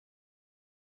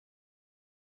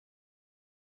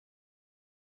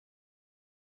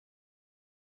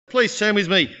Please turn with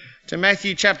me to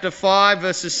Matthew chapter 5,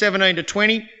 verses 17 to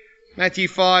 20. Matthew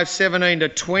 5, 17 to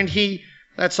 20.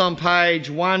 That's on page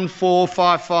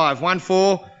 1455.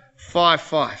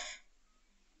 1455.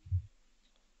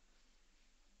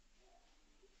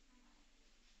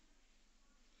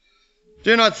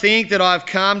 Do not think that I've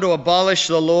come to abolish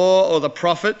the law or the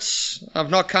prophets. I've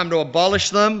not come to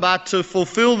abolish them, but to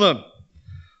fulfill them.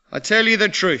 I tell you the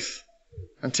truth.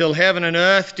 Until heaven and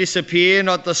earth disappear,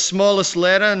 not the smallest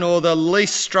letter nor the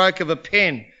least stroke of a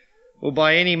pen will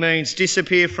by any means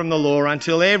disappear from the law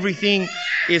until everything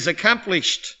is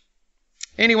accomplished.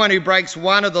 Anyone who breaks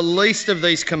one of the least of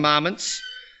these commandments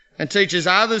and teaches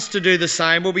others to do the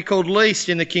same will be called least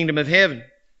in the kingdom of heaven.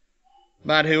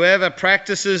 But whoever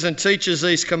practices and teaches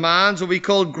these commands will be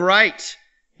called great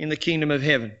in the kingdom of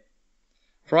heaven.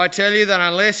 For I tell you that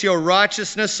unless your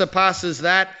righteousness surpasses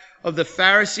that of the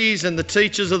Pharisees and the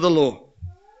teachers of the law,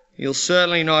 you'll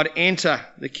certainly not enter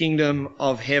the kingdom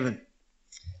of heaven.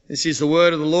 This is the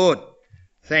word of the Lord.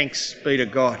 Thanks be to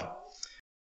God.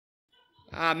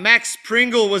 Max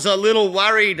Pringle was a little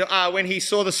worried when he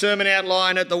saw the sermon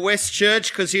outline at the West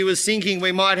Church because he was thinking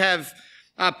we might have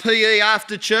PE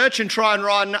after church and try and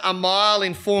run a mile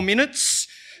in 4 minutes.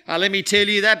 Let me tell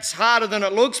you, that's harder than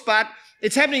it looks, but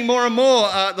it's happening more and more,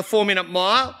 the 4-minute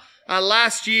mile.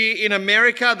 Last year in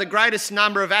America, the greatest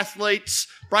number of athletes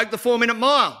broke the 4-minute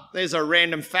mile. There's a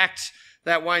random fact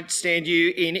that won't stand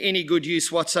you in any good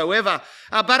use whatsoever.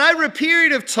 But over a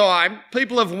period of time,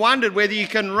 people have wondered whether you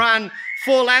can run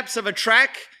 4 laps of a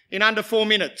track in under 4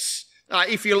 minutes.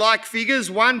 If you like figures,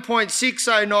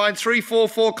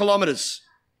 1.609344 kilometres.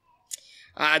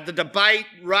 The debate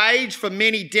raged for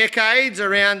many decades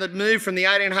around the move from the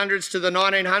 1800s to the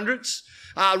 1900s.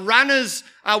 Runners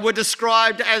were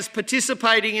described as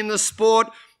participating in the sport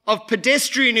of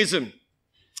pedestrianism.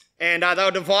 And they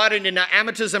were divided into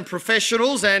amateurs and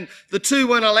professionals, and the two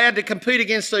weren't allowed to compete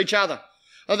against each other.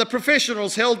 The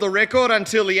professionals held the record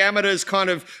until the amateurs kind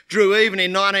of drew even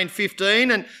in 1915,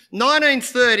 and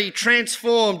 1930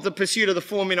 transformed the pursuit of the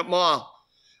 4-minute mile.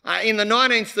 In the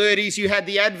 1930s, you had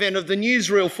the advent of the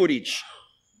newsreel footage,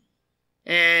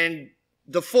 and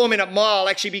the 4-minute mile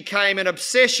actually became an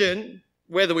obsession,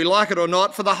 whether we like it or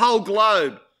not, for the whole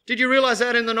globe. Did you realise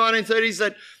that in the 1930s,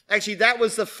 that actually that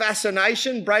was the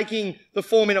fascination, breaking the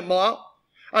 4-minute mile?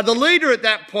 The leader at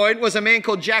that point was a man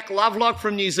called Jack Lovelock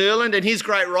from New Zealand, and his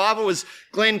great rival was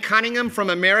Glenn Cunningham from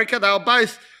America. They were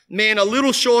both men a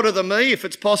little shorter than me, if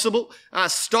it's possible,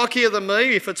 stockier than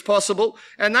me, if it's possible,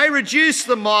 and they reduced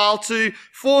the mile to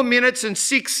 4 minutes and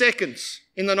 6 seconds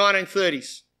in the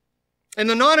 1930s. In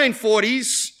the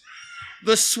 1940s,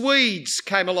 the Swedes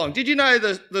came along. Did you know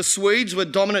the Swedes were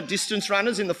dominant distance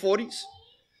runners in the 40s?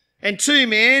 And two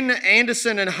men,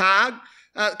 Anderson and Haag,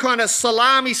 kind of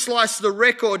salami sliced the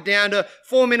record down to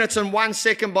 4 minutes and 1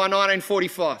 second by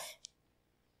 1945.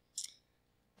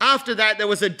 After that, there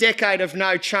was a decade of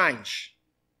no change.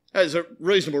 There's a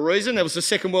reasonable reason. There was the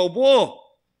Second World War.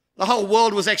 The whole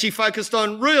world was actually focused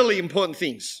on really important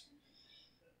things.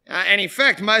 And in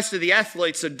fact, most of the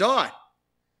athletes had died,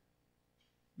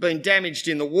 been damaged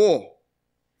in the war.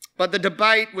 But the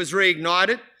debate was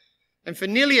reignited, and for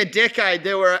nearly a decade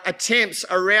there were attempts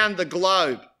around the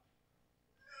globe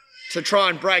to try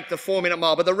and break the 4-minute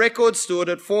mile, but the record stood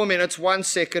at 4 minutes, 1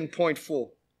 second, 0.4.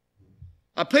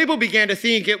 People began to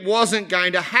think it wasn't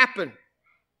going to happen.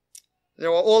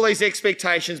 There were all these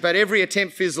expectations, but every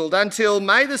attempt fizzled until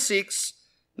May the 6th,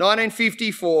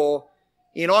 1954,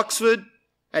 in Oxford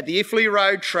at the Iffley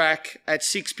Road track at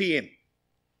 6 p.m.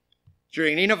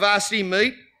 During an intervarsity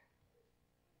meet,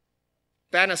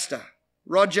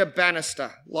 Roger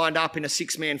Bannister, lined up in a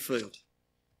 6-man field.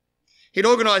 He'd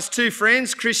organised 2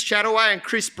 friends, Chris Chataway and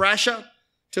Chris Brasher,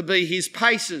 to be his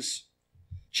pacers.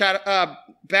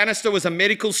 Bannister was a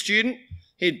medical student.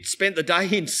 He'd spent the day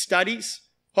in studies,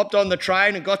 hopped on the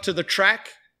train and got to the track.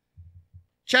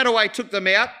 Chataway took them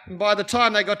out, and by the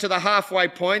time they got to the halfway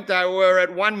point, they were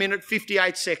at 1 minute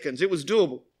 58 seconds. It was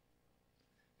doable.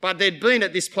 But they'd been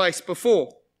at this place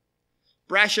before.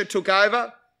 Brasher took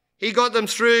over. He got them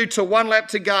through to 1 lap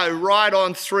to go, right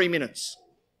on 3 minutes.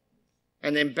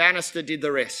 And then Bannister did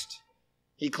the rest.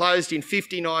 He closed in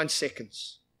 59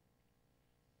 seconds.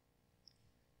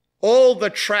 All the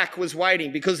track was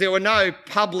waiting because there were no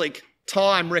public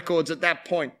time records at that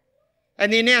point.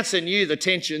 And the announcer knew the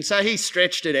tension, so he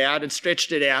stretched it out and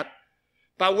stretched it out.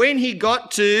 But when he got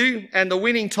to, and the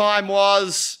winning time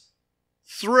was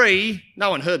 3,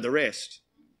 no one heard the rest.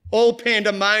 All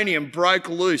pandemonium broke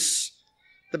loose.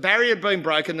 The barrier had been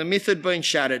broken, the myth had been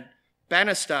shattered.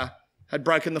 Bannister had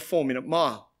broken the 4-minute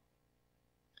mile.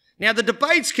 Now, the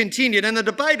debate's continued, and the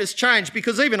debate has changed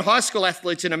because even high school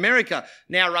athletes in America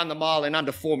now run the mile in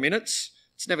under 4 minutes.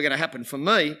 It's never going to happen for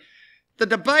me. The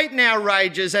debate now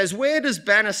rages as where does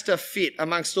Bannister fit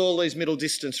amongst all these middle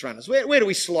distance runners? Where do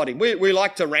we slot him? We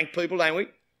like to rank people, don't we?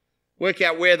 Work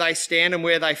out where they stand and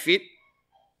where they fit.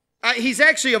 He's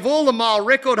actually, of all the mile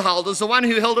record holders, the one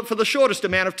who held it for the shortest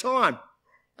amount of time.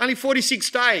 Only 46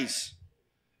 days.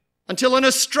 Until an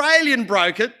Australian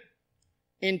broke it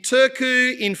in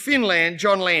Turku in Finland,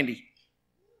 John Landy.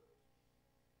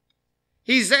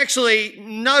 He's actually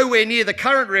nowhere near the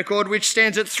current record, which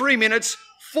stands at 3 minutes,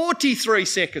 43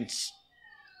 seconds.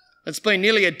 It's been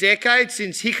nearly a decade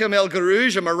since Hichem El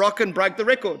Garouj, a Moroccan, broke the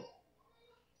record.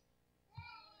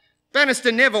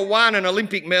 Bannister never won an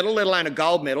Olympic medal, let alone a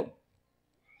gold medal.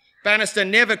 Bannister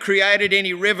never created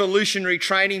any revolutionary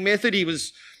training method. He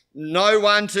was no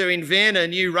one to invent a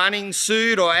new running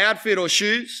suit or outfit or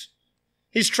shoes.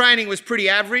 His training was pretty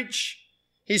average.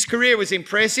 His career was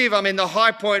impressive. I mean, the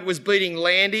high point was beating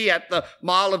Landy at the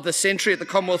mile of the century at the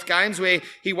Commonwealth Games where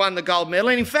he won the gold medal.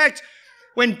 And in fact,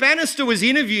 when Bannister was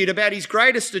interviewed about his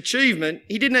greatest achievement,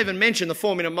 he didn't even mention the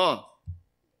 4-minute mile.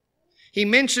 He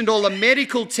mentioned all the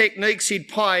medical techniques he'd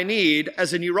pioneered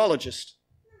as a neurologist.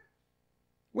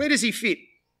 Where does he fit?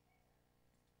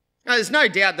 Now, there's no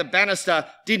doubt that Bannister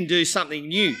didn't do something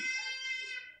new.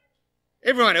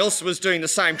 Everyone else was doing the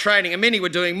same training and many were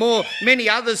doing more. Many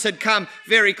others had come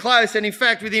very close, and in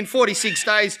fact, within 46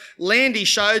 days, Landy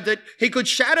showed that he could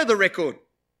shatter the record.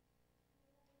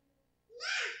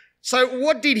 So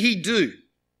what did he do?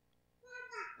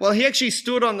 Well, he actually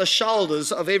stood on the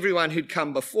shoulders of everyone who'd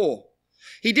come before.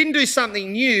 He didn't do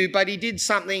something new, but he did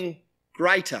something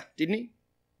greater, didn't he?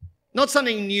 Not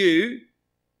something new,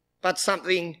 but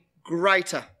something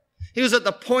greater. He was at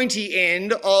the pointy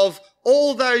end of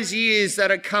all those years that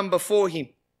had come before him.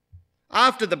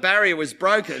 After the barrier was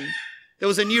broken, there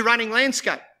was a new running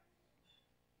landscape.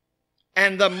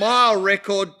 And the mile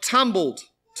record tumbled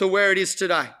to where it is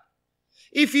today.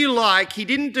 If you like, he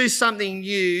didn't do something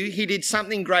new, he did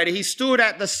something greater. He stood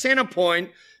at the centre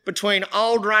point between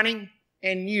old running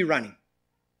and new running.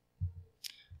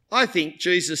 I think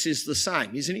Jesus is the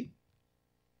same, isn't he?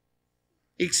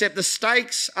 Except the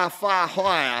stakes are far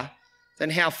higher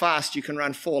than how fast you can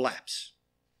run 4 laps.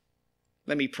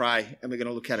 Let me pray and we're going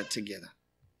to look at it together.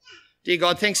 Dear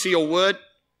God, thanks for your word.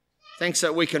 Thanks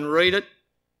that we can read it.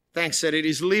 Thanks that it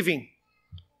is living.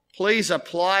 Please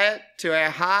apply it to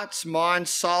our hearts, minds,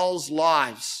 souls,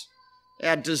 lives,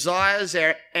 our desires,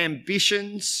 our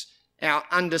ambitions, our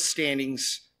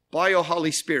understandings by your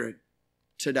Holy Spirit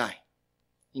today.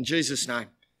 In Jesus' name,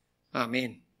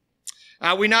 amen.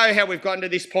 We know how we've gotten to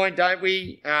this point, don't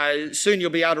we? Soon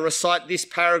you'll be able to recite this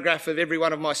paragraph of every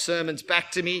one of my sermons back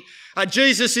to me.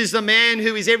 Jesus is the man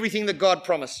who is everything that God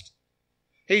promised.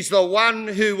 He's the one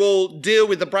who will deal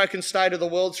with the broken state of the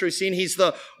world through sin. He's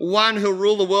the one who'll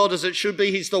rule the world as it should be.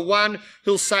 He's the one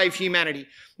who'll save humanity.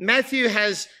 Matthew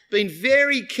has been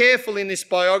very careful in this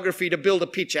biography to build a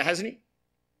picture, hasn't he?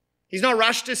 He's not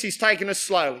rushed us, he's taken us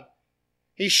slowly.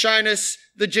 He's shown us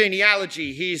the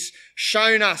genealogy. He's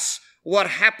shown us what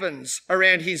happens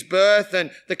around his birth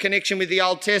and the connection with the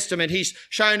Old Testament. He's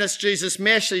shown us Jesus'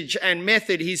 message and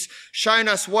method. He's shown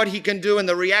us what he can do and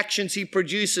the reactions he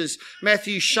produces.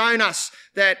 Matthew's shown us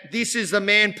that this is the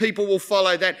man people will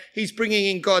follow, that he's bringing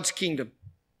in God's kingdom.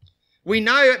 We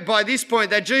know by this point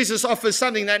that Jesus offers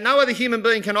something that no other human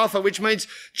being can offer, which means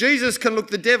Jesus can look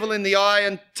the devil in the eye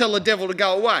and tell the devil to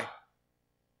go away.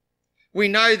 We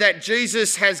know that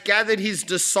Jesus has gathered his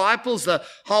disciples, the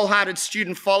wholehearted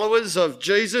student followers of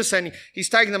Jesus, and he's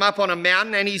taken them up on a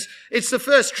mountain, and it's the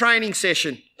first training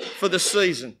session for the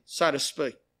season, so to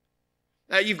speak.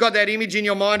 You've got that image in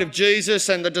your mind of Jesus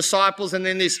and the disciples and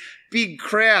then this big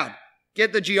crowd.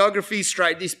 Get the geography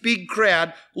straight, this big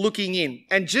crowd looking in.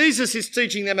 And Jesus is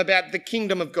teaching them about the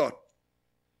kingdom of God.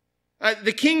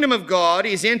 The kingdom of God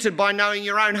is entered by knowing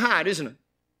your own heart, isn't it?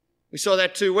 We saw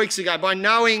that 2 weeks ago, by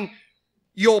knowing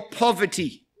your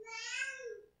poverty,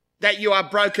 that you are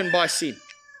broken by sin.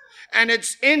 And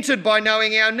it's entered by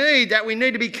knowing our need, that we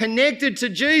need to be connected to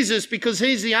Jesus because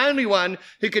he's the only one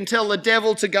who can tell the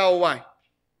devil to go away.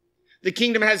 The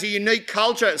kingdom has a unique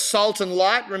culture, it's salt and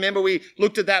light. Remember we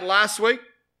looked at that last week?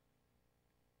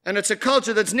 And it's a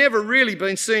culture that's never really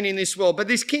been seen in this world. But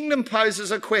this kingdom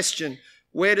poses a question.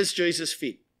 Where does Jesus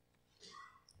fit?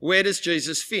 Where does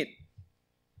Jesus fit?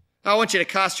 I want you to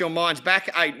cast your minds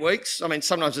back 8 weeks. I mean,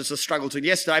 sometimes it's a struggle to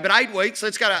yesterday, but 8 weeks.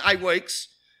 Let's go to 8 weeks.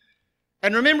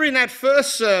 And remember in that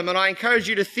first sermon, I encourage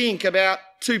you to think about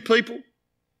 2 people.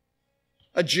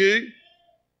 A Jew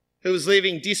who was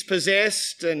living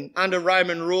dispossessed and under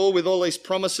Roman rule with all these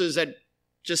promises that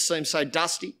just seems so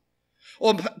dusty.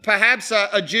 Or perhaps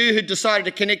a Jew who decided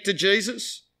to connect to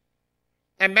Jesus.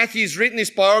 And Matthew's written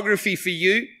this biography for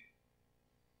you.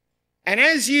 And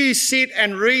as you sit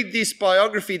and read this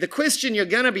biography, the question you're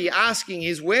going to be asking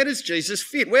is, where does Jesus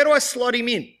fit? Where do I slot him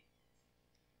in?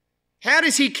 How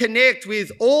does he connect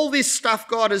with all this stuff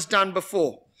God has done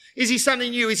before? Is he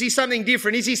something new? Is he something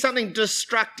different? Is he something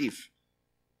destructive?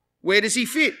 Where does he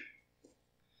fit?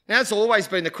 Now, that's always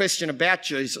been the question about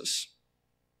Jesus.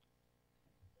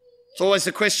 It's always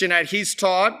the question at his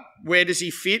time, where does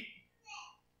he fit?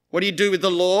 What do you do with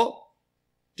the law?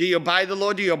 Do you obey the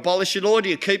law? Do you abolish the law? Do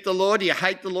you keep the law? Do you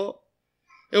hate the law?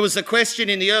 It was the question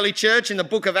in the early church in the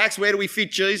book of Acts, where do we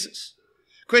fit Jesus?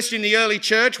 Question in the early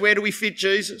church, where do we fit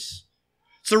Jesus?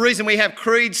 It's the reason we have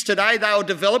creeds today. They all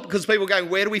develop because people are going,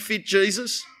 where do we fit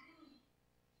Jesus?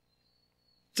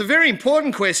 It's a very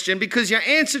important question because your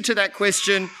answer to that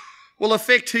question will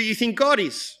affect who you think God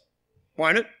is,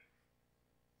 won't it?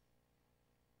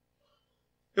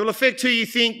 It will affect who you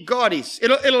think God is.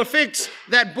 It'll affect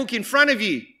that book in front of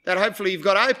you that hopefully you've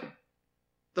got open,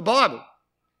 the Bible.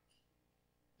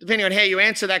 Depending on how you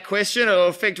answer that question, it'll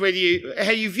affect how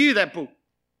you view that book.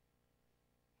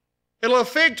 It'll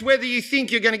affect whether you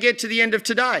think you're going to get to the end of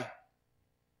today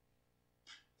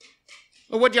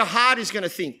or what your heart is going to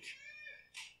think,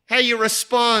 how you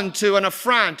respond to an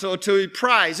affront or to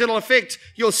praise. It'll affect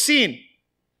your sin,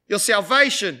 your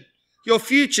salvation, your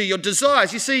future, your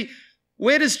desires. You see,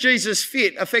 where does Jesus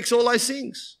fit affects all those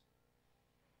things.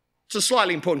 It's a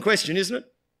slightly important question, isn't it?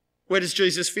 Where does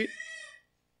Jesus fit?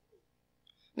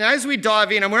 Now, as we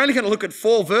dive in, and we're only going to look at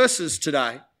 4 verses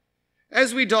today,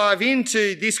 as we dive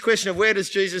into this question of where does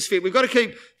Jesus fit, we've got to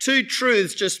keep 2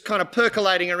 truths just kind of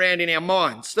percolating around in our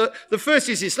minds. The first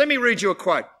is this. Let me read you a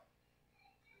quote.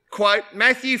 Quote,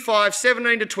 Matthew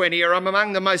 5:17-20 are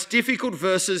among the most difficult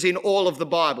verses in all of the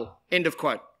Bible. End of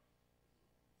quote.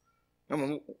 I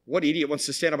mean, what idiot wants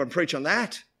to stand up and preach on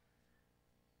that?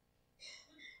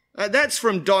 That's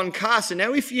from Don Carson.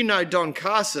 Now, if you know Don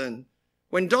Carson,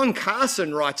 when Don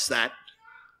Carson writes that,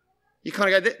 you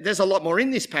kind of go, there's a lot more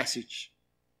in this passage.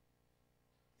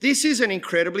 This is an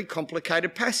incredibly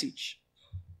complicated passage.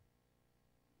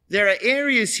 There are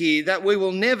areas here that we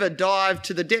will never dive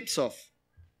to the depths of.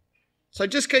 So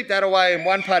just keep that away in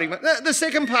one part. The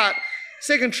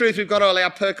second truth we've got to allow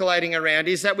percolating around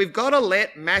is that we've got to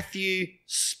let Matthew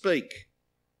speak.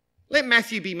 Let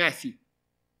Matthew be Matthew.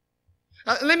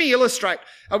 Let me illustrate.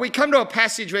 We come to a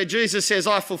passage where Jesus says,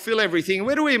 I fulfill everything.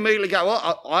 Where do we immediately go?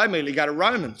 Well, I immediately go to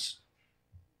Romans.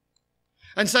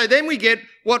 And so then we get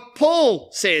what Paul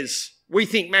says we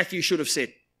think Matthew should have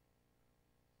said.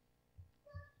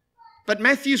 But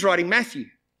Matthew's writing Matthew.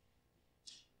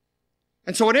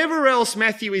 And so whatever else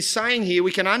Matthew is saying here,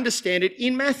 we can understand it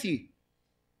in Matthew.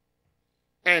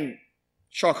 And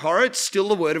shock horror, it's still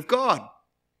the word of God.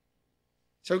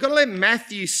 So we've got to let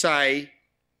Matthew say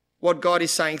what God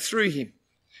is saying through him.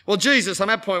 Well, Jesus, I'm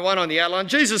at point 1 on the outline.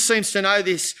 Jesus seems to know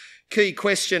this key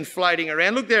question floating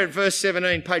around. Look there at verse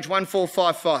 17, page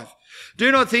 1455.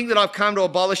 Do not think that I've come to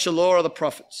abolish the law or the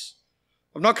prophets.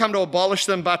 I've not come to abolish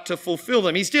them, but to fulfill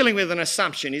them. He's dealing with an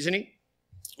assumption, isn't he?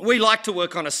 We like to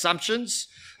work on assumptions.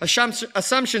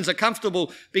 Assumptions are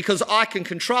comfortable because I can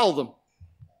control them.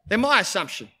 They're my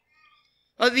assumption.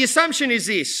 The assumption is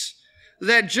this,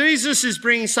 that Jesus is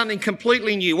bringing something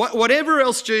completely new. Whatever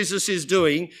else Jesus is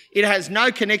doing, it has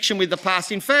no connection with the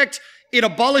past. In fact, it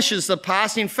abolishes the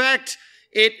past. In fact,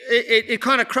 it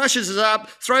kind of crushes it up,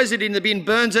 throws it in the bin,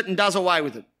 burns it and does away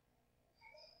with it.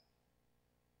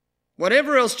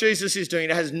 Whatever else Jesus is doing,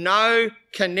 it has no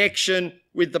connection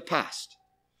with the past.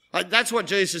 That's what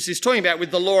Jesus is talking about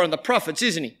with the law and the prophets,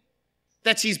 isn't he?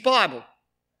 That's his Bible.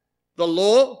 The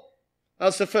law,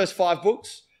 that's the first 5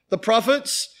 books. The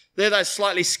prophets, they're those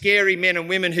slightly scary men and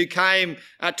women who came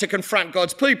to confront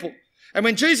God's people. And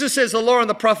when Jesus says the law and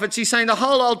the prophets, he's saying the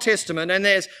whole Old Testament, and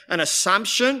there's an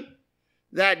assumption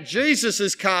that Jesus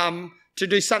has come to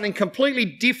do something completely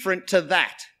different to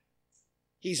that.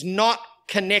 He's not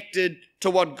connected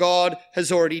to what God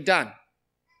has already done.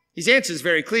 His answer is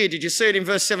very clear. Did you see it in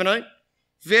verse 17?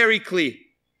 Very clear.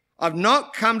 I've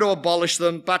not come to abolish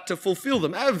them, but to fulfill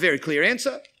them. A very clear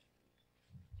answer.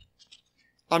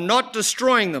 I'm not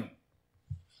destroying them.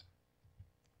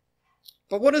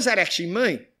 But what does that actually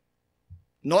mean?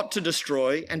 Not to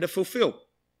destroy and to fulfill.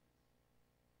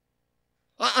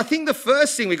 I think the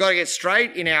first thing we've got to get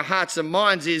straight in our hearts and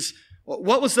minds is,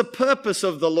 what was the purpose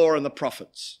of the law and the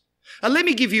prophets? And let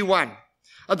me give you one.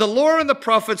 The law and the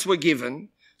prophets were given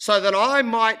so that I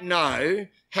might know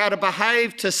how to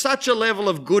behave to such a level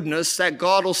of goodness that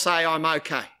God will say I'm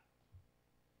okay.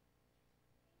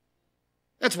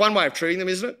 That's one way of treating them,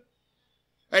 isn't it?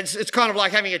 It's kind of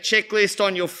like having a checklist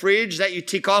on your fridge that you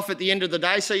tick off at the end of the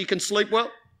day so you can sleep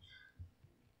well.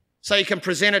 So you can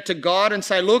present it to God and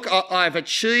say, look, I've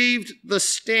achieved the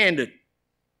standard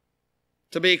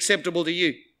to be acceptable to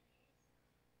you.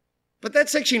 But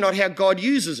that's actually not how God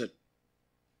uses it.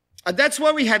 And that's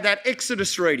why we had that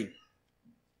Exodus reading.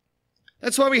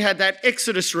 That's why we had that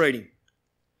Exodus reading.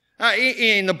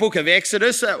 In the book of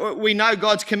Exodus, we know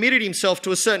God's committed himself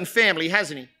to a certain family,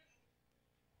 hasn't he?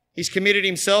 He's committed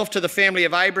himself to the family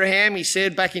of Abraham. He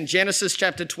said back in Genesis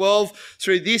chapter 12,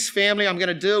 through this family, I'm going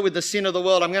to deal with the sin of the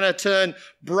world. I'm going to turn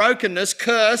brokenness,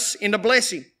 curse, into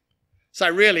blessing. So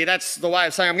really, that's the way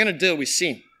of saying I'm going to deal with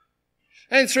sin.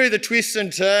 And through the twists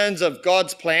and turns of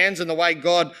God's plans and the way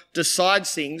God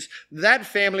decides things, that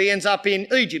family ends up in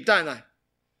Egypt, don't they?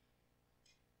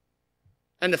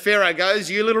 And the Pharaoh goes,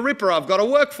 you little ripper, I've got a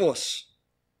workforce.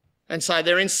 And so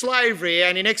they're in slavery.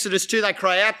 And in Exodus 2, they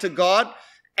cry out to God,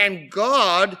 and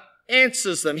God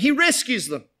answers them. He rescues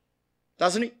them,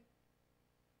 doesn't he?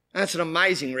 That's an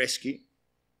amazing rescue.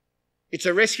 It's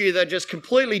a rescue that just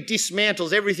completely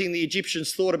dismantles everything the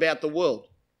Egyptians thought about the world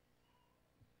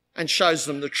and shows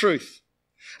them the truth.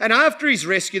 And after he's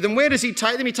rescued them, where does he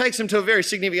take them? He takes them to a very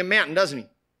significant mountain, doesn't he?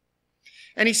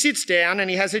 And he sits down and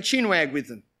he has a chinwag with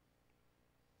them.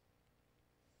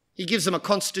 He gives them a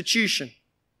constitution.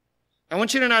 I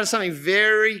want you to notice something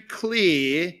very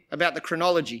clear about the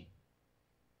chronology.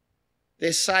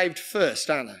 They're saved first,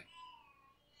 aren't they?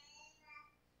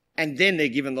 And then they're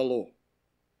given the law.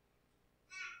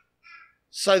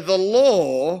 So the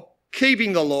law,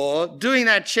 keeping the law, doing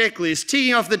that checklist,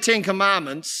 ticking off the 10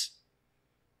 Commandments,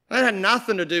 that had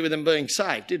nothing to do with them being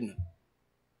saved, didn't it?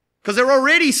 Because they're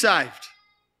already saved.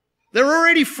 They're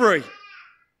already free.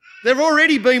 They've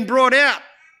already been brought out.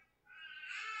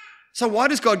 So why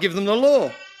does God give them the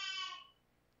law?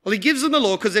 Well, he gives them the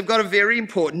law because they've got a very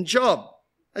important job.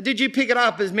 Did you pick it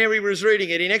up as Mary was reading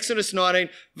it in Exodus 19,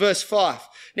 verse 5?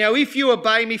 Now, if you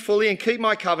obey me fully and keep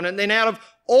my covenant, then out of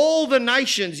all the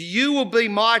nations you will be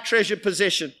my treasured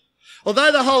possession.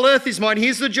 Although the whole earth is mine,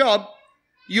 here's the job.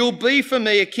 You'll be for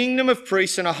me a kingdom of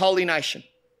priests and a holy nation.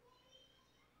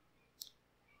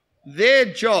 Their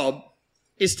job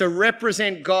is to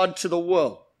represent God to the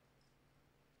world.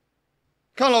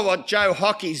 Kind of like what Joe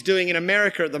Hockey's doing in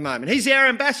America at the moment. He's our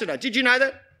ambassador. Did you know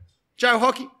that? Joe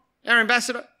Hockey, our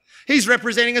ambassador. He's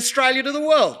representing Australia to the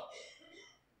world.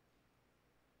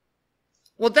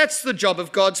 Well, that's the job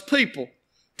of God's people,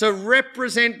 to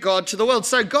represent God to the world.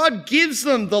 So God gives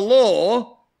them the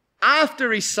law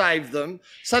after he saved them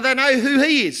so they know who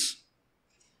he is.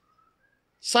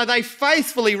 So they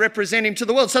faithfully represent him to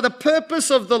the world. So the purpose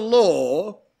of the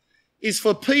law is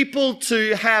for people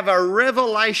to have a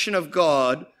revelation of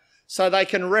God so they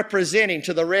can represent him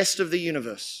to the rest of the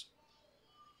universe.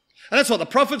 And that's what the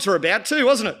prophets were about too,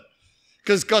 wasn't it?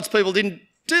 Because God's people didn't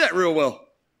do that real well.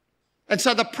 And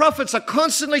so the prophets are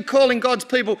constantly calling God's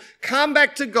people, come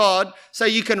back to God so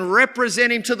you can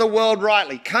represent him to the world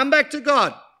rightly. Come back to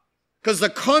God because the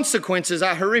consequences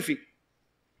are horrific.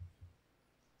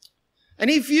 And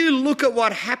if you look at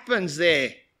what happens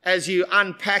there, as you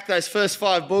unpack those first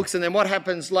 5 books and then what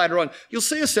happens later on, you'll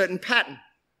see a certain pattern.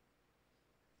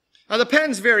 Now, the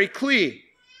pattern's very clear.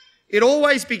 It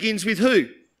always begins with who?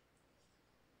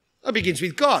 It begins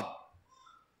with God.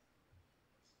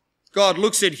 God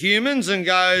looks at humans and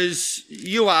goes,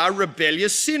 you are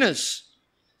rebellious sinners,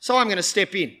 so I'm going to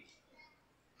step in.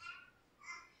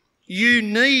 You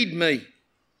need me.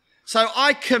 So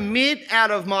I commit out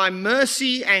of my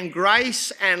mercy and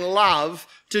grace and love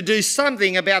to do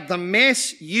something about the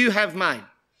mess you have made.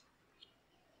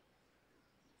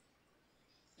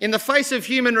 In the face of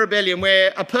human rebellion,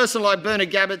 where a person like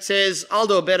Bernard Gabbett says, I'll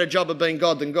do a better job of being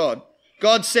God than God,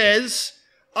 God says,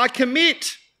 I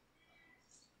commit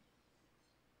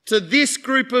to this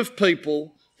group of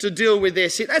people to deal with their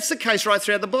sin. That's the case right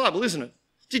throughout the Bible, isn't it?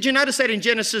 Did you notice that in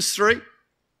Genesis 3?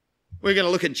 We're going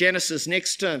to look at Genesis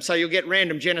next term, so you'll get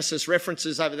random Genesis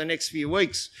references over the next few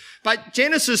weeks. But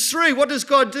Genesis 3, what does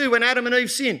God do when Adam and Eve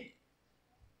sin?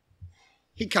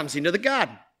 He comes into the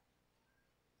garden.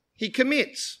 He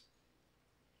commits.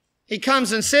 He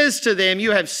comes and says to them,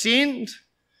 you have sinned,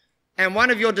 and one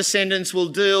of your descendants will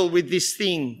deal with this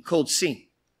thing called sin.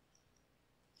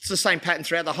 It's the same pattern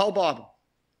throughout the whole Bible.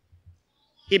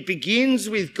 It begins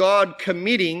with God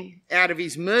committing out of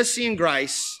his mercy and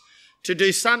grace to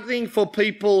do something for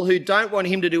people who don't want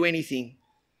him to do anything,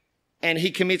 and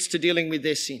he commits to dealing with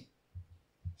their sin.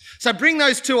 So bring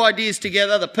those two ideas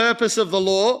together, the purpose of the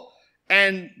law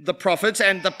and the prophets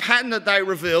and the pattern that they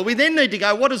reveal. We then need to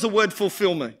go, what does the word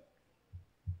fulfill mean?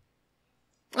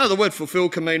 Oh, the word fulfill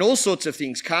can mean all sorts of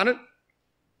things, can't it?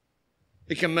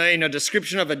 It can mean a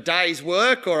description of a day's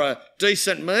work or a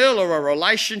decent meal or a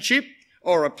relationship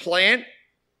or a plan.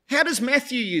 How does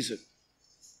Matthew use it?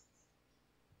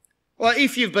 Well,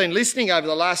 if you've been listening over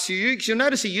the last few weeks, you'll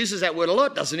notice he uses that word a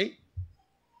lot, doesn't he?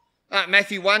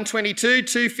 Matthew 1:22,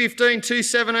 2:15,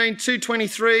 2:17,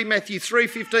 2:23, Matthew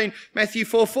 3:15, Matthew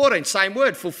 4:14. Same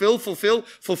word, fulfill, fulfill,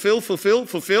 fulfill, fulfill,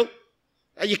 fulfill.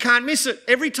 You can't miss it.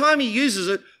 Every time he uses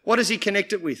it, what does he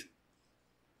connect it with?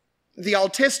 The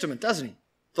Old Testament, doesn't he?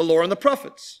 The law and the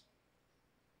prophets.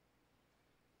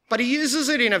 But he uses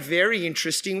it in a very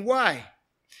interesting way.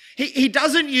 He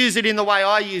doesn't use it in the way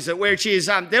I use it, which is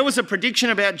there was a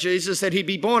prediction about Jesus that he'd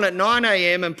be born at 9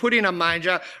 a.m. and put in a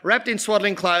manger, wrapped in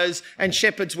swaddling clothes, and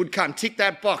shepherds would come. Tick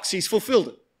that box. He's fulfilled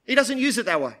it. He doesn't use it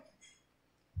that way.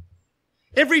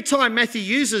 Every time Matthew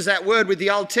uses that word with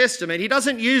the Old Testament, he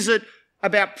doesn't use it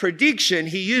about prediction.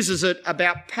 He uses it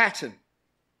about pattern.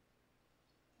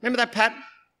 Remember that pattern?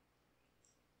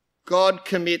 God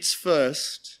commits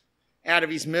first, out of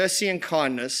his mercy and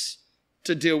kindness,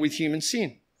 to deal with human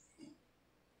sin.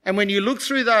 And when you look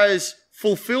through those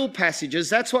fulfill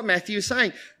passages, that's what Matthew is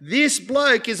saying. This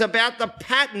bloke is about the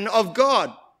pattern of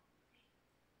God.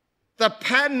 The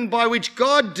pattern by which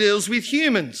God deals with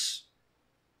humans.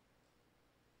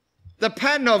 The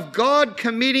pattern of God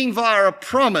committing via a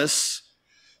promise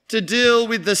to deal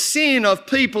with the sin of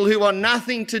people who want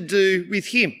nothing to do with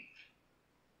him.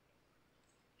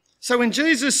 So when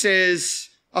Jesus says,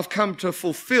 I've come to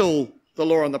fulfill the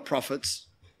law and the prophets,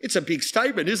 it's a big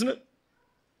statement, isn't it?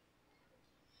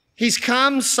 He's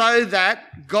come so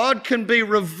that God can be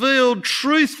revealed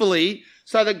truthfully,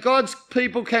 so that God's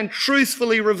people can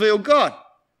truthfully reveal God.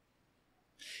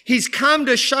 He's come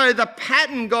to show the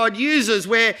pattern God uses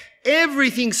where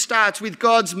everything starts with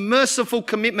God's merciful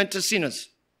commitment to sinners.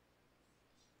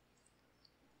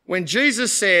 When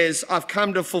Jesus says, I've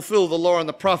come to fulfill the law and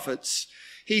the prophets,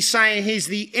 he's saying he's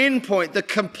the end point, the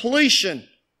completion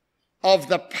of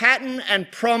the pattern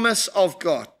and promise of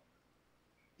God.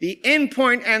 The end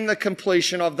point and the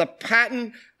completion of the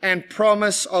pattern and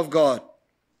promise of God.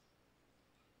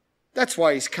 That's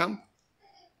why he's come.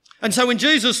 And so when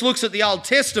Jesus looks at the Old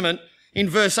Testament in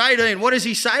verse 18, what does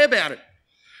he say about it?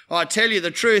 I tell you the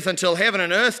truth, until heaven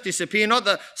and earth disappear, not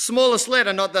the smallest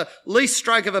letter, not the least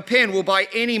stroke of a pen will by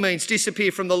any means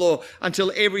disappear from the law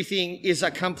until everything is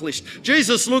accomplished.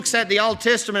 Jesus looks at the Old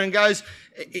Testament and goes,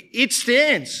 it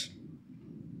stands.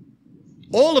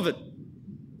 All of it.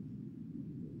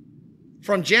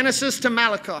 From Genesis to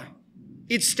Malachi,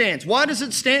 it stands. Why does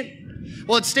it stand?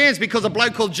 Well, it stands because a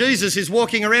bloke called Jesus is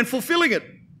walking around fulfilling it.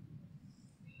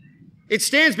 It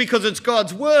stands because it's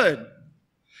God's word.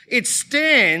 It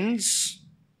stands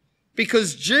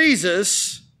because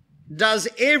Jesus does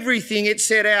everything it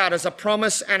set out as a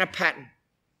promise and a pattern.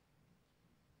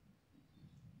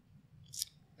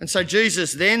 And so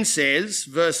Jesus then says,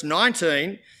 verse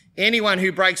 19, anyone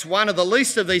who breaks one of the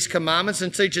least of these commandments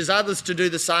and teaches others to do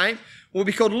the same will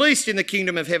be called least in the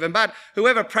kingdom of heaven. But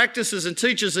whoever practices and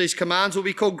teaches these commands will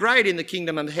be called great in the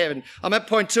kingdom of heaven. I'm at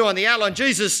point 2 on the outline.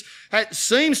 Jesus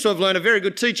seems to have learned a very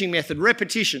good teaching method,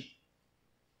 repetition.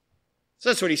 So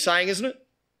that's what he's saying, isn't it?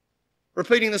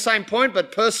 Repeating the same point,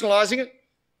 but personalising it,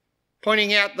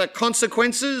 pointing out the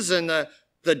consequences and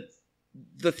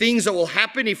the things that will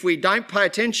happen if we don't pay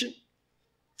attention.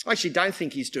 I actually don't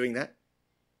think he's doing that.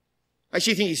 I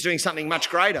actually think he's doing something much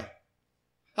greater.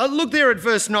 Look there at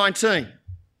verse 19.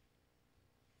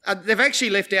 They've actually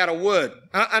left out a word.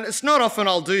 And it's not often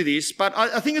I'll do this, but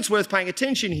I think it's worth paying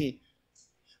attention here.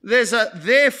 There's a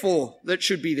therefore that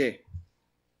should be there.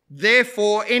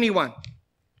 Therefore, anyone.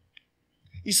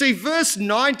 You see, verse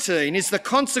 19 is the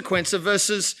consequence of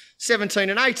verses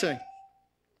 17 and 18.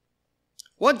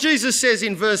 What Jesus says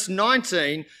in verse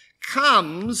 19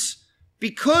 comes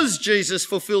because Jesus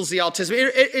fulfills the Old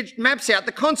Testament. It maps out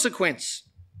the consequence.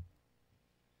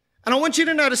 And I want you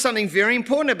to notice something very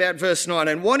important about verse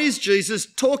 19. What is Jesus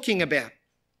talking about?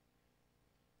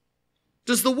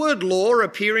 Does the word law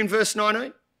appear in verse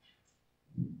 19?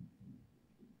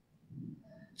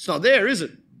 It's not there, is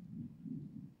it?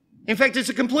 In fact, it's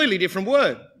a completely different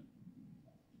word.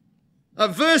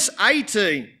 Verse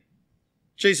 18,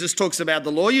 Jesus talks about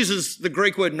the law, uses the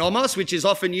Greek word nomos, which is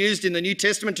often used in the New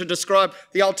Testament to describe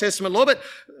the Old Testament law, but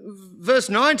verse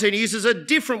 19 uses a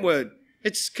different word.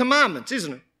 It's commandments,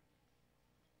 isn't it?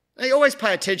 Now, you always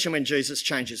pay attention when Jesus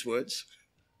changes words,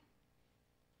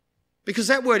 because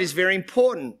that word is very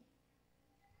important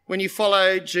when you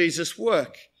follow Jesus'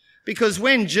 work. Because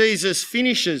when Jesus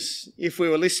finishes, if we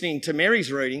were listening to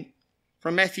Mary's reading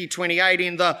from Matthew 28,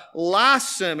 in the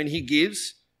last sermon he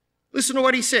gives, listen to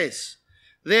what he says.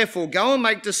 Therefore, go and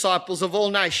make disciples of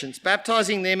all nations,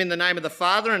 baptizing them in the name of the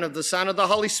Father and of the Son and of the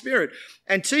Holy Spirit,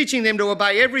 and teaching them to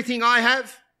obey everything I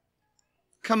have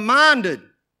commanded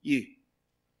you.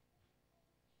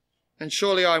 And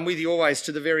surely I am with you always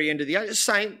to the very end of the age.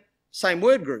 Same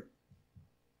word group.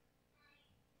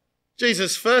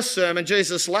 Jesus' first sermon,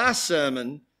 Jesus' last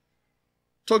sermon,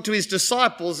 talked to his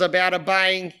disciples about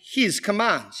obeying his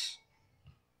commands.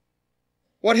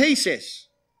 What he says.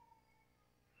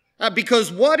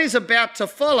 Because what is about to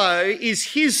follow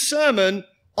is his sermon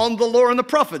on the law and the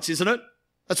prophets, isn't it?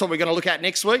 That's what we're going to look at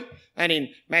next week and in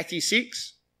Matthew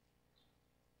 6.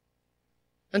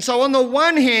 And so on the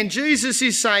one hand, Jesus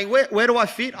is saying, where do I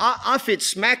fit? I fit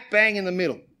smack bang in the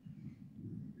middle.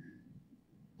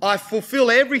 I fulfill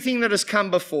everything that has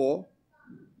come before.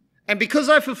 And because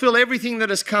I fulfill everything that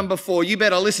has come before, you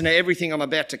better listen to everything I'm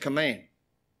about to command.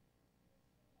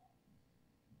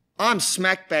 I'm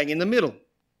smack bang in the middle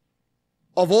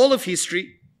of all of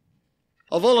history,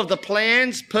 of all of the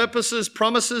plans, purposes,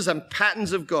 promises, and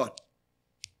patterns of God.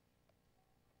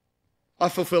 I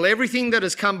fulfill everything that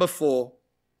has come before.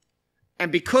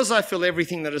 And because I fulfill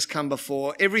everything that has come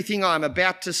before, everything I'm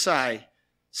about to say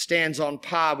stands on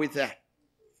par with that.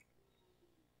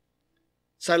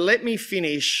 So let me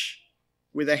finish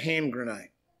with a hand grenade.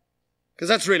 Because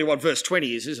that's really what verse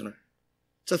 20 is, isn't it?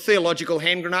 It's a theological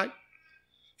hand grenade.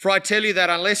 For I tell you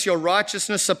that unless your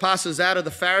righteousness surpasses that of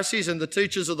the Pharisees and the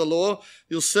teachers of the law,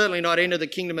 you'll certainly not enter the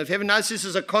kingdom of heaven. Notice this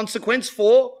is a consequence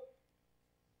for...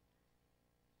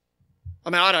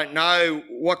 I don't know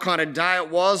what kind of day it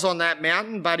was on that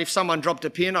mountain, but if someone dropped a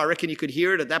pin, I reckon you could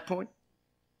hear it at that point.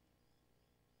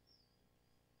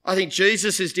 I think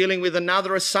Jesus is dealing with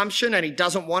another assumption and he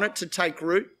doesn't want it to take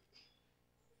root.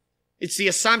 It's the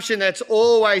assumption that's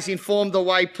always informed the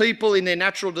way people in their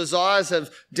natural desires have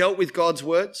dealt with God's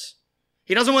words.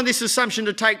 He doesn't want this assumption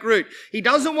to take root. He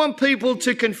doesn't want people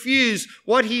to confuse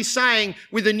what he's saying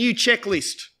with a new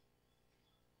checklist.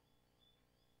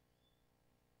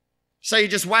 So you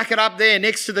just whack it up there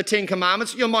next to the 10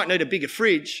 Commandments. You might need a bigger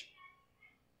fridge.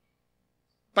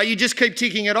 But you just keep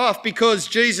ticking it off because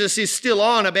Jesus is still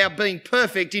on about being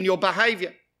perfect in your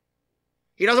behaviour.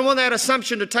 He doesn't want that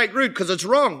assumption to take root because it's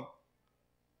wrong.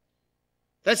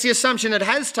 That's the assumption that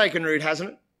has taken root,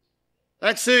 hasn't it?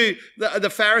 That's who the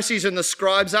Pharisees and the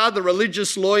scribes are, the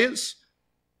religious lawyers.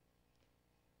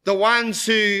 The ones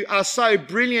who are so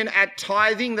brilliant at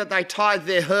tithing that they tithe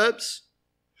their herbs.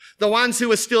 The ones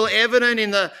who are still evident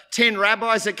in the 10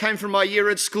 rabbis that came from my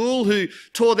year at school who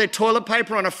tore their toilet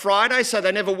paper on a Friday so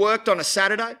they never worked on a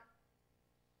Saturday.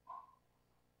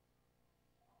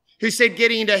 Who said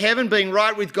getting into heaven, being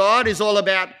right with God, is all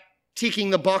about ticking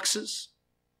the boxes.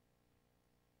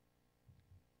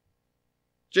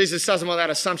 Jesus doesn't want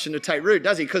that assumption to take root,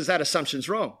 does he? Because that assumption's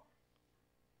wrong.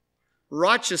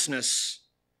 Righteousness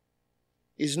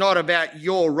is not about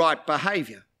your right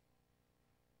behaviour.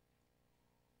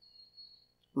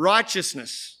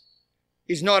 Righteousness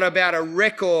is not about a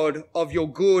record of your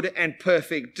good and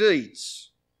perfect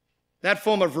deeds. That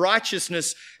form of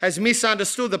righteousness has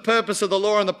misunderstood the purpose of the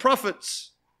law and the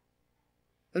prophets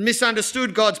and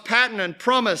misunderstood God's pattern and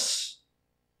promise.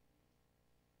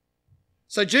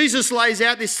 So Jesus lays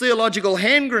out this theological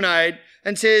hand grenade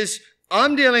and says,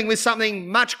 I'm dealing with something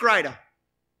much greater.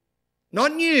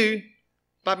 Not new,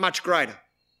 but much greater.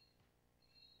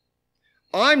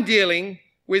 I'm dealing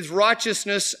with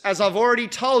righteousness as I've already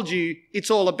told you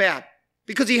it's all about.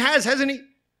 Because he has, hasn't he? Do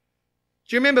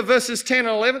you remember verses 10 and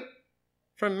 11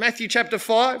 from Matthew chapter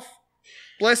 5?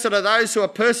 Blessed are those who are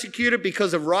persecuted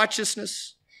because of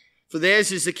righteousness, for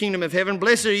theirs is the kingdom of heaven.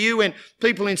 Blessed are you when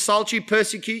people insult you,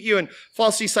 persecute you, and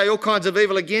falsely say all kinds of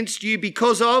evil against you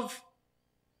because of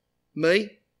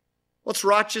me. What's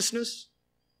righteousness?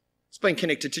 It's been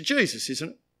connected to Jesus,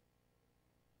 isn't it?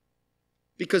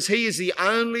 Because he is the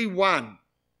only one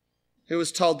who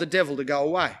has told the devil to go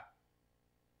away.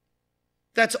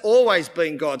 That's always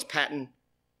been God's pattern,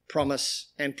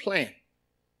 promise, and plan.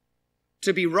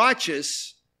 To be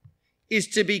righteous is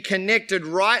to be connected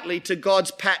rightly to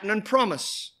God's pattern and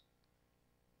promise.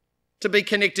 To be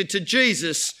connected to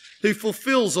Jesus, who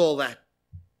fulfills all that.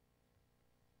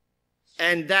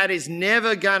 And that is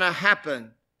never going to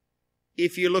happen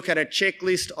if you look at a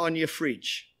checklist on your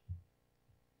fridge.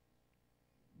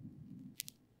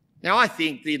 Now, I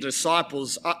think the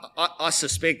disciples, I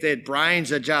suspect their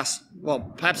brains are just, well,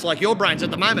 perhaps like your brains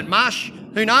at the moment, mush,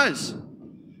 who knows?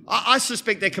 I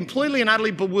suspect they're completely and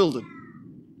utterly bewildered.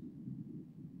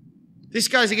 This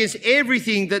goes against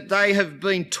everything that they have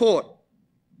been taught.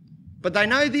 But they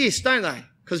know this, don't they?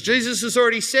 Because Jesus has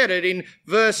already said it in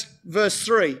verse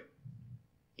 3.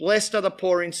 Blessed are the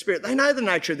poor in spirit. They know the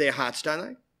nature of their hearts, don't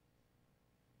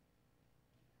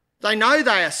they? They know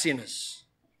they are sinners.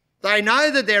 They know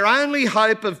that their only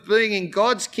hope of being in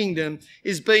God's kingdom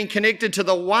is being connected to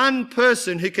the one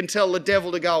person who can tell the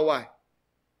devil to go away.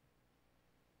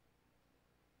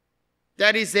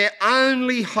 That is their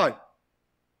only hope.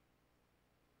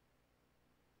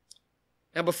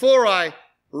 Now, before I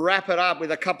wrap it up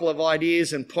with a couple of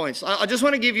ideas and points, I just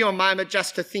want to give you a moment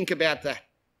just to think about that.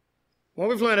 What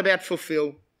we've learned about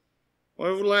fulfill,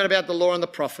 what we've learned about the law and the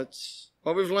prophets,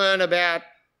 what we've learned about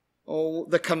all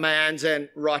the commands and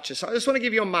righteousness. I just want to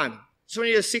give you a moment. I just want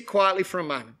you to sit quietly for a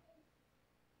moment.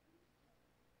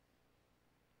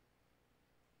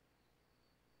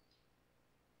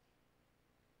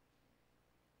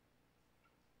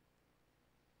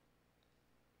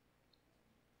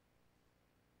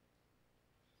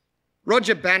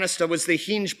 Roger Bannister was the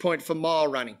hinge point for mile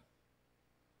running.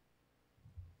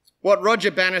 What Roger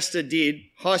Bannister did,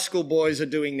 high school boys are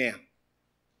doing now.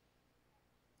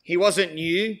 He wasn't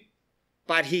new,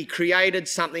 but he created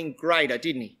something greater,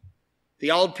 didn't he?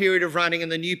 The old period of running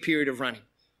and the new period of running.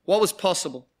 What was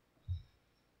possible?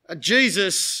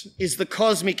 Jesus is the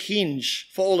cosmic hinge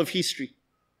for all of history.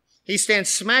 He stands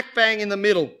smack bang in the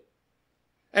middle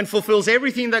and fulfills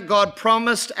everything that God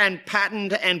promised and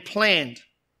patterned and planned.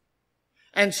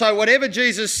 And so whatever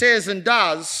Jesus says and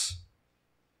does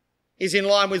is in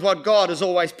line with what God has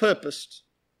always purposed.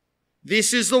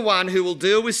 This is the one who will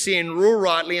deal with sin, rule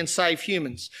rightly, and save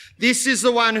humans. This is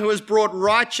the one who has brought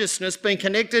righteousness, being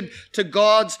connected to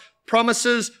God's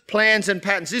promises, plans, and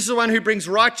patterns. This is the one who brings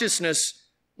righteousness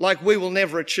like we will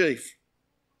never achieve.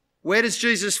 Where does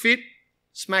Jesus fit?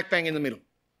 Smack bang in the middle.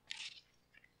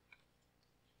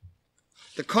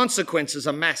 The consequences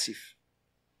are massive.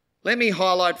 Let me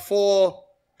highlight 4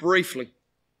 briefly.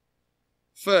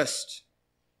 First,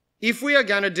 if we are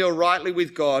going to deal rightly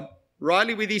with God,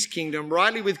 rightly with his kingdom,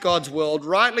 rightly with God's world,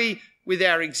 rightly with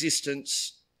our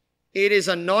existence, it is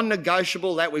a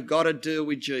non-negotiable that we've got to deal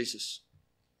with Jesus.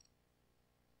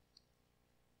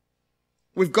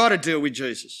 We've got to deal with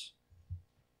Jesus.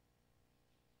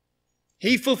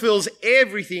 He fulfills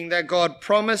everything that God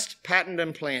promised, patterned,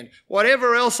 and planned.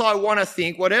 Whatever else I want to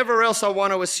think, whatever else I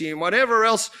want to assume, whatever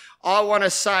else I want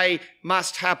to say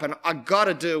must happen, I've got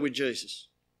to deal with Jesus.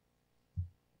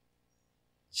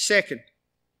 Second,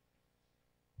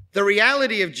 the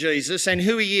reality of Jesus and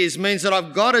who he is means that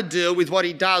I've got to deal with what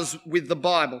he does with the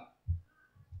Bible.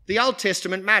 The Old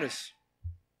Testament matters.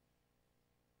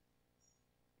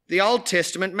 The Old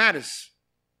Testament matters.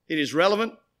 It is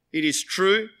relevant. It is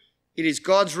true. It is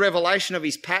God's revelation of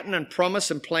his pattern and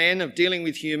promise and plan of dealing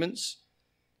with humans.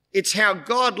 It's how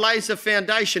God lays the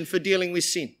foundation for dealing with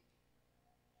sin.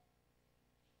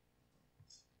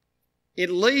 It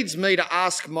leads me to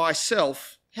ask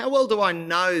myself, how well do I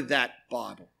know that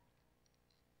Bible?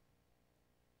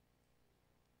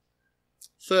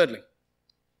 Thirdly,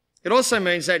 it also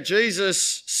means that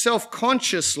Jesus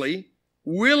self-consciously,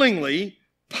 willingly,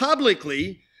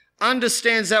 publicly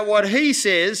understands that what he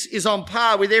says is on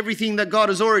par with everything that God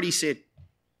has already said.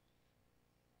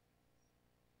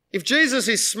 If Jesus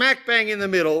is smack bang in the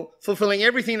middle, fulfilling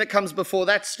everything that comes before,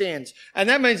 that stands. And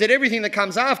that means that everything that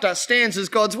comes after stands as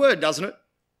God's word, doesn't it?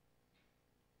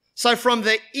 So from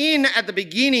the in at the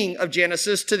beginning of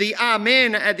Genesis to the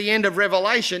amen at the end of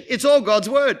Revelation, it's all God's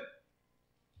word.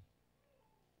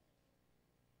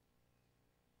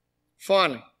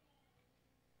 Finally,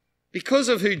 because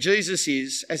of who Jesus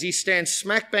is, as he stands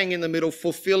smack bang in the middle,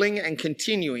 fulfilling and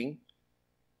continuing,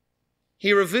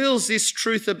 he reveals this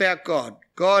truth about God.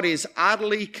 God is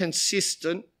utterly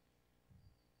consistent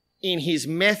in his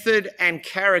method and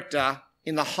character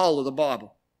in the whole of the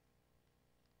Bible.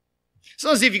 It's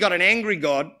not as if you've got an angry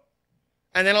God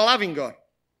and then a loving God.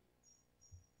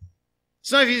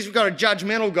 It's not as if you've got a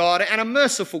judgmental God and a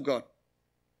merciful God.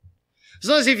 It's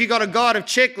not as if you've got a God of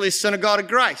checklists and a God of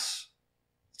grace.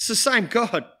 It's the same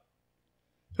God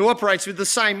who operates with the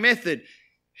same method.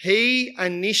 He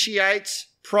initiates,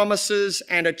 promises,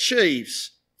 and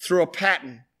achieves through a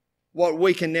pattern what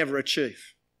we can never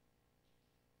achieve.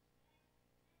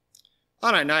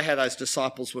 I don't know how those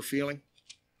disciples were feeling.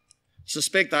 I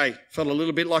suspect they felt a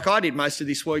little bit like I did most of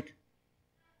this week.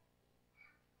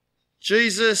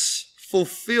 Jesus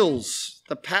fulfills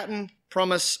the pattern,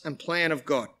 promise, and plan of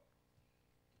God,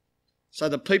 so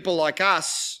that people like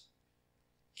us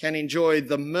can enjoy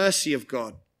the mercy of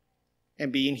God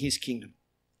and be in his kingdom.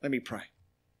 Let me pray.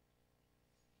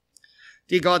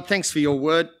 Dear God, thanks for your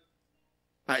word.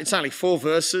 It's only 4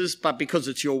 verses, but because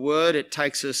it's your word, it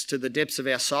takes us to the depths of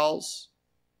our souls,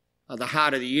 the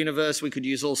heart of the universe. We could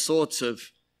use all sorts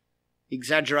of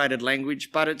exaggerated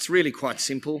language, but it's really quite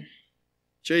simple.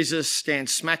 Jesus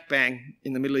stands smack bang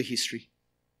in the middle of history.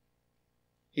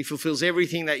 He fulfills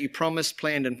everything that you promised,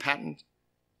 planned and patterned.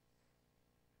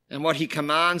 And what he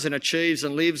commands and achieves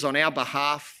and lives on our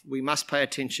behalf, we must pay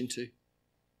attention to.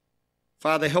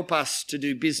 Father, help us to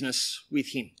do business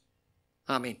with him.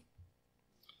 Amen.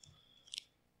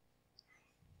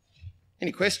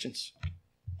 Any questions?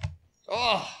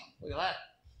 Oh, look at that.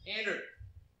 Andrew.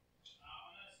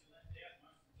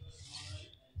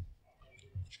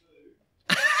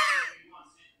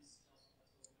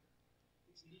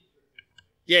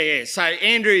 Yeah. So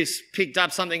Andrew's picked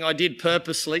up something I did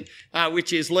purposely,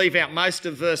 which is leave out most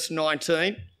of verse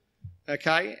 19.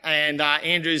 Okay, and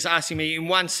Andrew's asking me in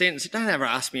one sentence. Don't ever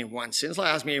ask me in one sentence.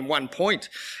 Ask me in one point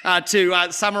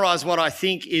to summarise what I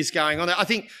think is going on there. I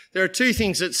think there are two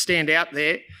things that stand out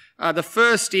there. The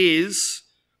first is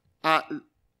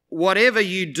whatever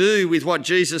you do with what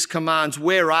Jesus commands,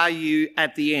 where are you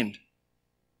at the end?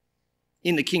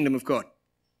 In the kingdom of God.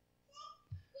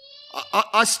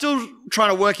 I'm still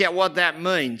trying to work out what that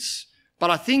means, but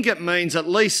I think it means at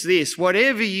least this: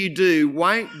 whatever you do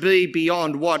won't be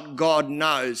beyond what God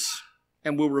knows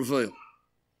and will reveal.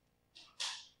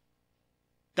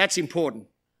 That's important.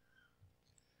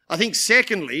 I think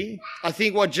secondly,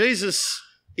 what Jesus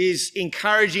is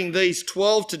encouraging these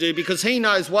 12 to do, because he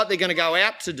knows what they're going to go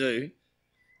out to do,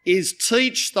 is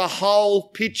teach the whole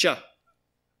picture.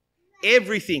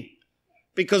 Everything.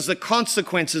 Because the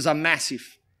consequences are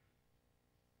massive.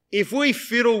 If we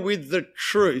fiddle with the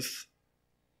truth,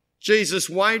 Jesus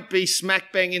won't be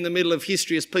smack bang in the middle of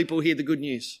history as people hear the good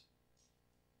news.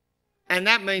 And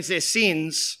that means their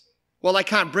sins, well, they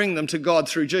can't bring them to God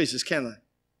through Jesus, can they?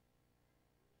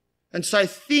 And so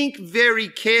think very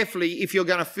carefully if you're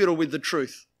going to fiddle with the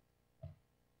truth,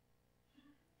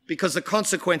 because the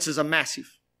consequences are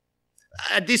massive.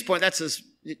 At this point,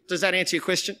 does that answer your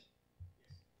question?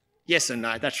 Yes and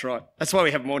no, that's right. That's why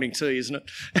we have morning tea, isn't it?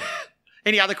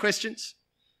 Any other questions?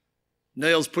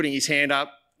 Neil's putting his hand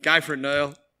up. Go for it,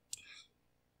 Neil.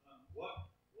 What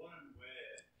and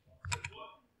where, so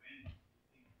what and when do you think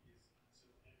is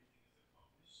until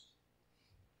everything is accomplished, which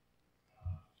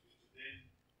would then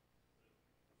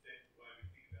affect the way we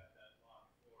think about that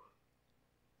line before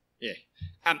it?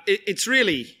 Yeah. It's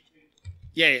really,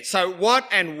 yeah. So what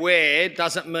and where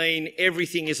doesn't mean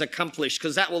everything is accomplished,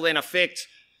 because that will then affect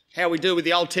how we deal with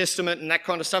the Old Testament and that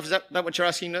kind of stuff. Is that what you're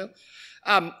asking, Neil?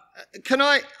 I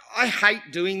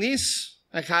hate doing this,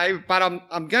 okay, but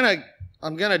I'm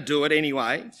gonna do it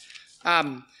anyway.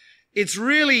 It's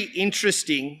really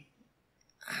interesting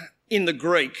in the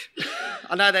Greek.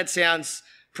 I know that sounds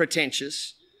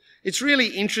pretentious. It's really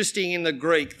interesting in the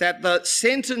Greek that the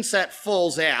sentence that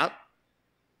falls out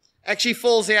actually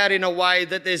falls out in a way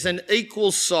that there's an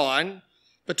equal sign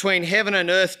between heaven and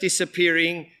earth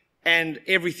disappearing and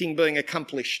everything being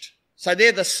accomplished. So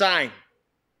they're the same.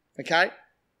 Okay?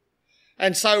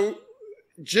 And so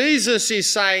Jesus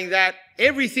is saying that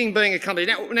everything being accomplished.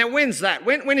 Now when's that?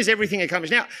 When is everything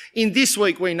accomplished? Now, in this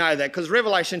week we know that, because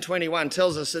Revelation 21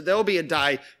 tells us that there'll be a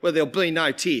day where there'll be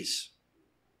no tears.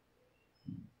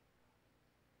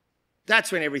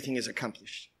 That's when everything is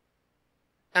accomplished.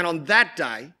 And on that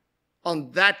day,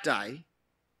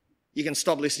 you can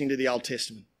stop listening to the Old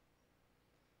Testament,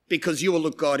 because you will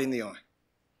look God in the eye.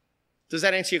 Does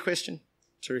that answer your question?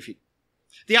 Terrific.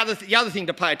 The other thing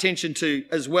to pay attention to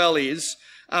as well is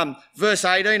verse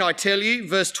 18, I tell you,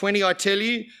 verse 20, I tell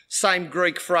you, same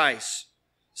Greek phrase.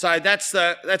 So that's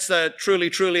the truly,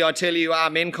 truly, I tell you,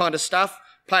 amen kind of stuff.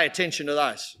 Pay attention to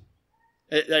those.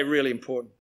 They're really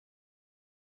important.